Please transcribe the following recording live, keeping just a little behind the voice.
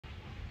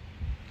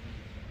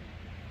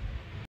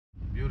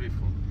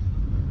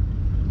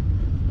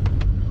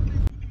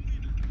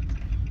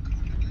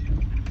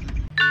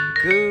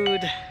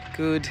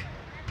Good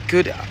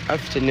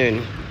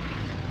afternoon.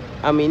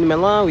 I'm in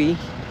Malawi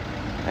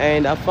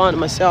and I found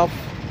myself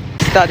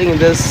starting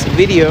this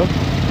video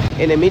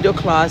in a middle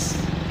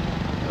class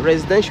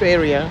residential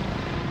area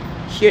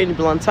here in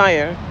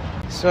Blantyre.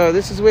 So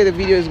this is where the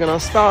video is gonna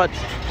start,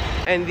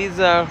 and these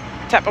are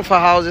type of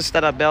houses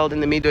that are built in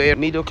the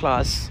middle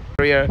class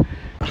area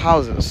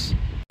houses.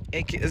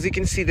 As you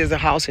can see, there's a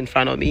house in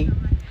front of me,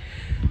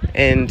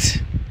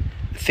 and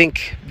I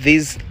think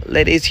these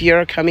ladies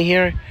here coming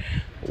here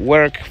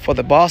work for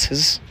the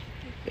bosses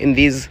in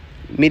these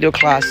middle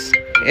class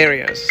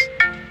areas.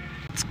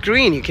 It's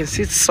green, you can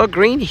see it's so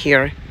green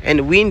here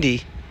and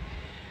windy,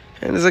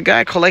 and there's a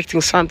guy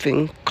collecting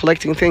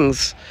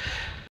things.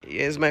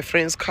 Here's my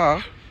friend's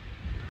car.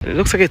 It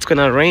looks like it's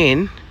gonna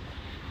rain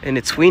and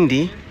it's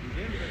windy,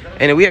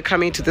 and we are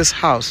coming to this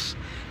house,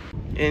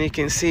 and you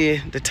can see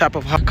the type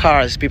of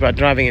cars people are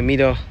driving in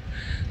middle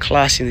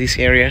class in this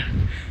area.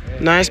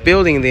 Nice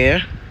building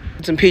there,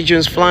 some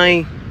pigeons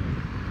flying,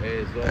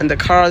 and the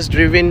cars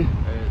driven.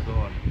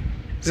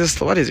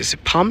 What is this, a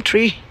palm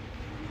tree?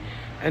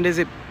 And there's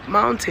a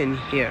mountain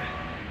here.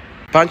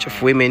 Bunch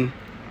of women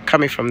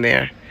coming from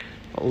there,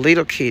 a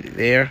little kid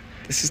there.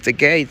 This is the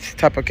gate,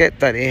 type of gate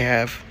that they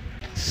have.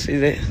 See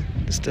that?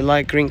 It's the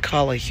light green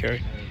color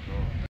here.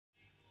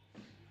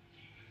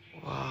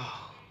 Wow.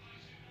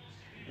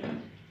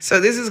 So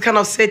this is kind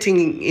of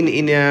setting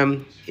in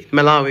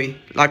Malawi.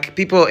 Like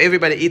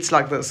everybody eats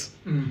like this.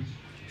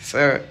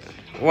 So,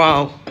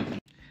 wow.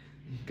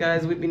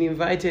 Guys, we've been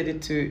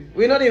invited to...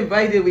 We're not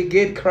invited, we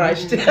get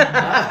crushed.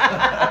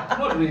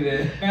 Not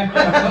really.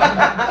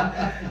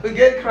 We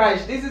get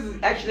crushed. This is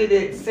actually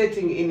the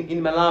setting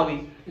in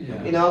Malawi.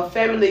 Yeah. You know,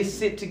 families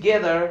sit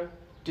together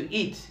to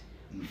eat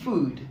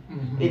food.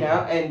 You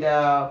know, and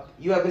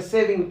you have a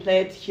serving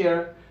plate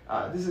here.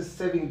 This is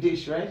serving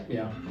dish, right?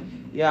 Yeah.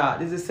 Yeah,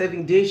 this is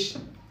serving dish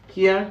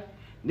here.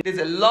 There's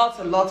a lot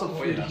of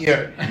food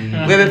here. We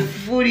have a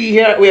food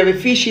here. We have a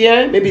fish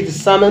here. Maybe it's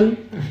salmon.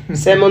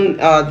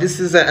 This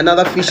is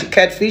another fish,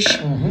 catfish.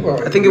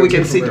 I think we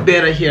can see it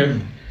better here.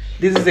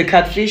 This is a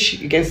catfish.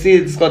 You can see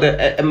it's got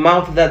a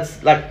mouth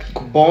that's like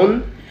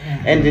bone,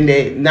 and then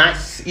a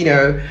nice, you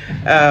know,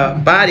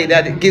 body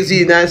that gives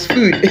you nice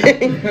food.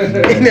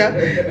 You know.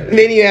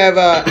 Then you have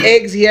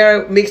eggs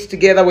here mixed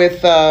together with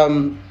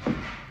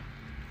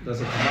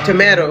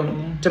tomato,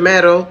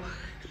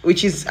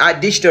 which is I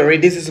dished already.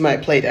 This is my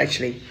plate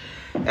actually,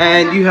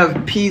 and you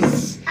have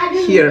peas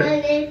here.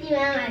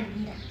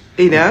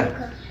 You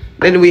know.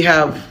 Then we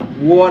have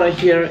water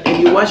here,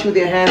 and you wash with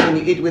your hands and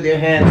you eat with your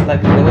hands,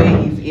 like the way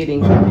he's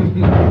eating.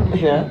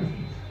 You know.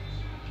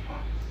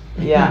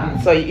 Yeah.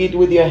 So you eat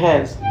with your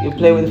hands. You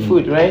play with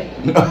food, right?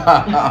 You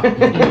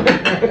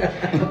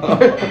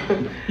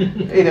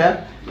know.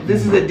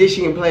 This is a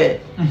dishing plate.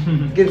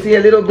 You can see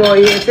a little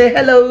boy here. Say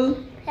hello.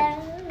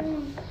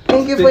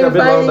 Thank you for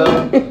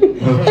inviting.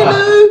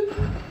 Hello.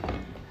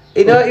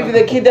 You know, if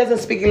the kid doesn't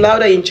speak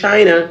louder in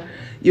China,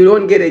 you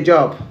don't get a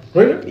job.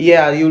 Really?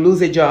 Yeah, you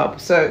lose a job.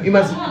 So you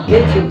must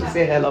get him to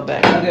say hello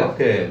back.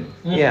 Okay.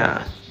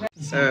 Yeah.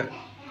 So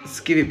let's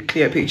give you a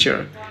clear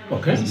picture.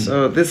 Okay.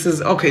 So this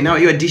is okay. Now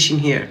you're dishing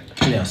here.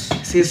 Yes.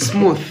 See, it's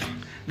smooth.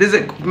 This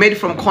is made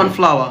from corn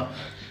flour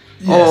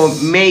or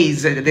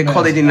maize. They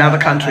call it in other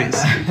countries.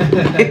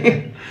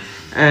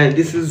 And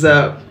this is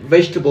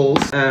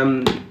vegetables.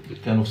 Kind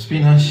of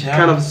spinach. Yeah.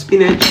 Kind of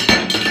spinach.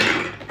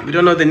 We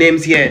don't know the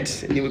names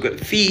yet. And then we got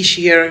fish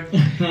here,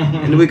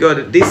 and we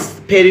got this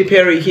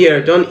peri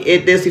here. Don't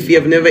eat this if you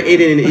have never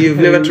eaten it. You've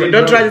never tried.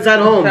 Don't try this at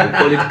home. We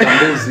call it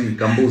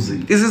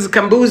kambuzi. This is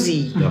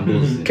kambuzi.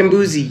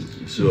 Kambuzi.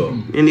 Sure.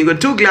 And you got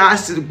two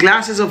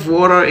glasses of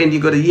water, and you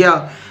got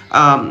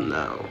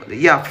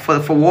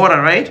for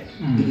water, right?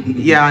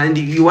 Yeah, and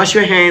you wash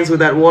your hands with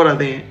that water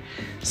there.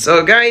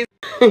 So guys,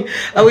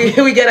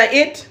 we gotta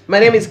eat. My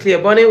name is Cleo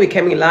Bonnie. We're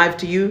coming live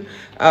to you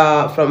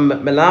from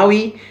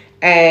Malawi,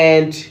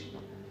 and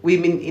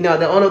we've been, you know,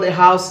 the owner of the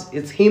house,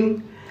 it's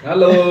him.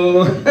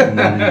 Hello.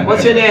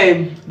 What's your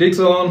name?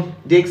 Dixon.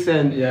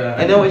 Dixon. Yeah.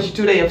 I know what you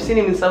today. I've seen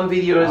him in some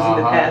videos in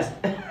the past.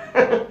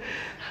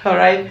 All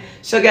right.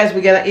 So guys,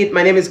 we gotta eat.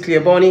 My name is Cleo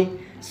Bonnie.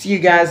 See you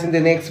guys in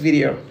the next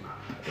video.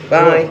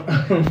 Bye.